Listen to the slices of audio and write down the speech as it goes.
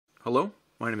Hello,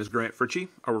 my name is Grant Fritchey.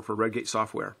 I work for Redgate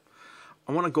Software.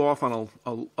 I want to go off on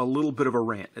a little bit of a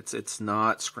rant. It's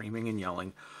not screaming and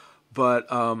yelling,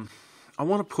 but I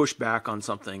want to push back on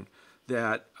something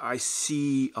that I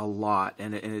see a lot,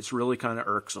 and it's really kind of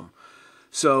irksome.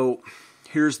 So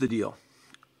here's the deal.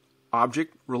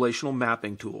 Object relational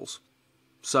mapping tools,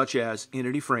 such as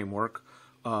Entity Framework,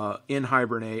 in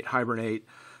Hibernate,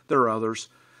 there are others,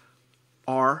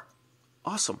 are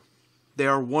awesome. They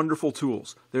are wonderful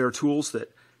tools. They are tools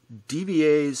that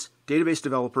DBAs, database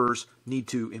developers, need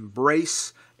to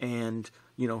embrace and,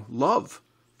 love.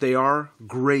 They are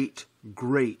great,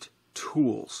 great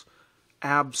tools.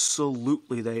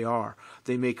 Absolutely they are.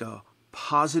 They make a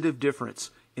positive difference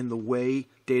in the way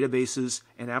databases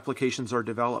and applications are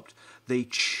developed. They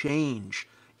change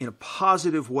in a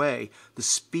positive way the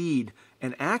speed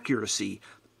and accuracy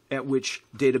at which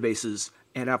databases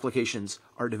and applications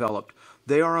are developed.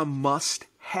 They are a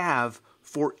must-have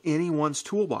for anyone's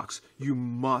toolbox. You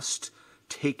must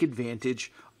take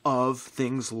advantage of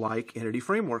things like Entity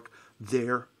Framework.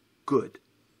 They're good.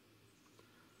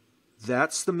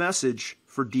 That's the message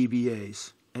for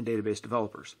DBAs and database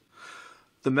developers.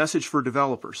 The message for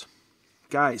developers.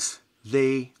 Guys,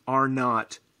 they are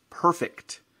not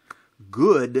perfect.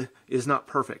 Good is not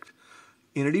perfect.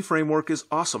 Entity Framework is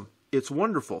awesome. It's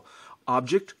wonderful.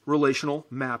 Object relational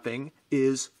mapping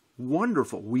is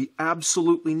wonderful. We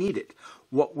absolutely need it.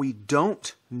 What we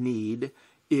don't need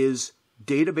is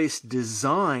database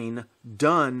design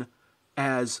done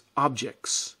as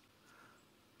objects.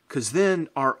 Because then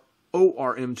our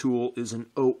ORM tool is an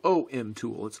OOM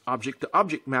tool. It's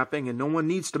object-to-object mapping, and no one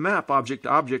needs to map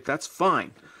object-to-object. That's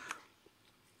fine.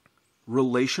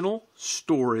 Relational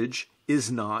storage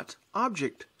is not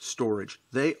object storage.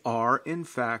 They are, in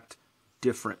fact,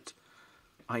 different.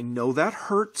 I know that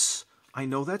hurts. I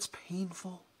know that's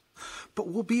painful. But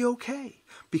we'll be okay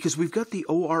because we've got the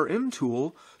ORM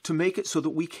tool to make it so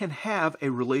that we can have a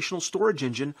relational storage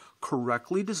engine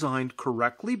correctly designed,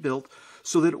 correctly built,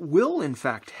 so that it will, in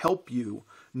fact, help you,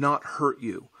 not hurt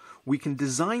you. We can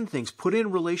design things, put in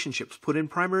relationships, put in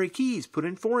primary keys, put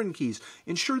in foreign keys,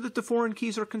 ensure that the foreign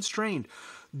keys are constrained.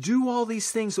 Do all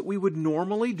these things that we would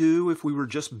normally do if we were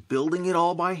just building it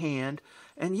all by hand.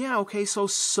 And yeah, okay, so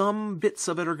some bits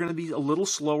of it are going to be a little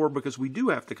slower because we do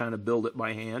have to kind of build it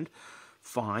by hand.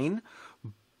 Fine.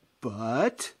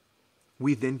 But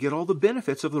we then get all the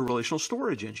benefits of the relational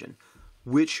storage engine,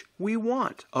 which we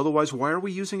want. Otherwise, why are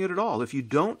we using it at all? If you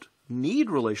don't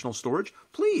need relational storage,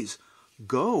 please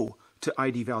go to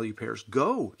ID value pairs.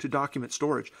 Go to document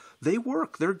storage. They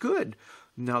work. They're good.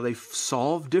 Now, they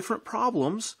solve different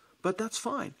problems, but that's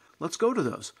fine. Let's go to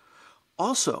those.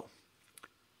 Also,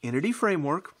 Entity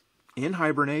Framework, in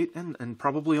Hibernate, and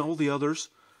probably all the others,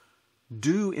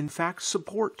 do in fact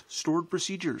support stored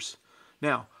procedures.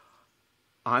 Now,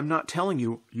 I'm not telling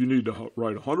you need to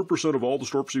write 100% of all the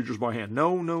stored procedures by hand.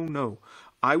 No, no, no.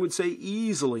 I would say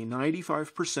easily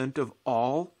 95% of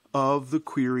all of the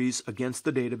queries against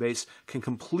the database can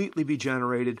completely be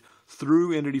generated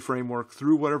through Entity Framework,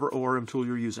 through whatever ORM tool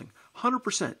you're using.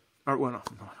 100%. Or, well, no,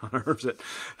 100%.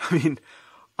 I mean,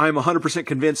 I'm 100%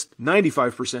 convinced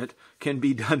 95% can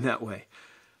be done that way.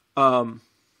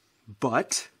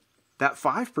 But that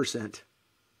 5%,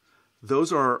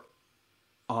 those are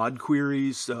odd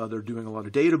queries. They're doing a lot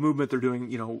of data movement. They're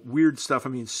doing, weird stuff. I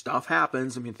mean, stuff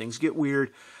happens. I mean, things get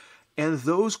weird. And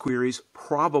those queries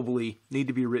probably need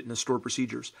to be written as stored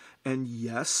procedures. And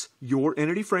yes, your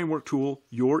Entity Framework tool,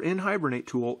 your Hibernate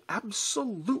tool,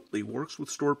 absolutely works with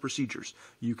stored procedures.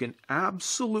 You can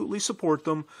absolutely support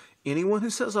them. Anyone who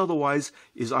says otherwise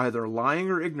is either lying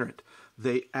or ignorant.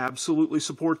 They absolutely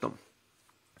support them.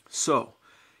 So,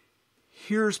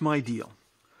 here's my deal.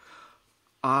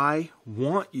 I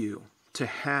want you to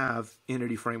have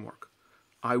Entity Framework.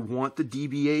 I want the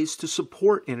DBAs to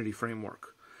support Entity Framework.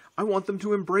 I want them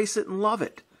to embrace it and love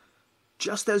it,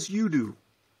 just as you do.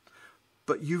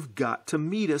 But you've got to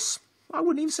meet us, I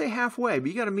wouldn't even say halfway,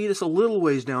 but you got to meet us a little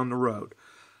ways down the road.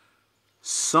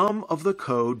 Some of the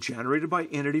code generated by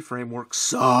Entity Framework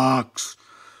sucks.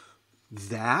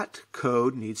 That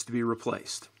code needs to be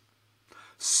replaced.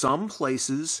 Some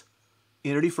places,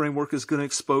 Entity Framework is going to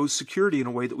expose security in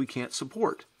a way that we can't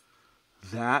support.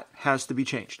 That has to be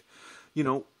changed.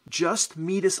 Just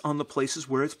meet us on the places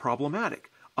where it's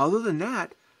problematic. Other than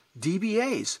that,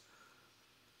 DBAs,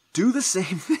 do the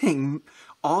same thing.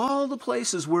 All the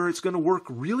places where it's going to work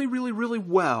really, really, really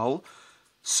well,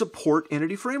 support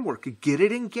Entity Framework. Get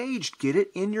it engaged. Get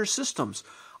it in your systems.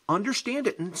 Understand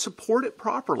it and support it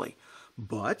properly.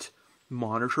 But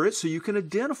monitor it so you can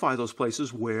identify those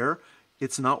places where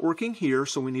it's not working here,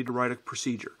 so we need to write a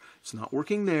procedure. It's not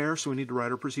working there, so we need to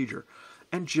write our procedure.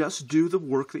 And just do the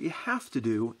work that you have to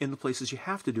do in the places you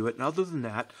have to do it. And other than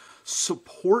that,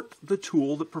 support the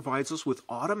tool that provides us with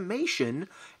automation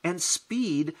and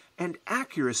speed and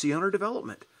accuracy on our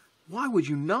development. Why would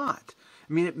you not?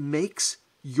 I mean, it makes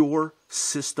your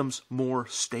systems more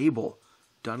stable,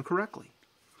 done correctly.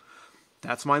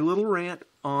 That's my little rant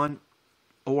on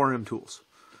ORM tools.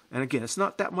 And again, it's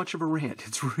not that much of a rant.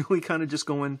 It's really kind of just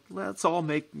going, let's all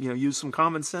use some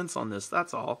common sense on this.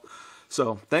 That's all.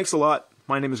 So thanks a lot.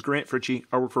 My name is Grant Fritchey.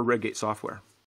 I work for Redgate Software.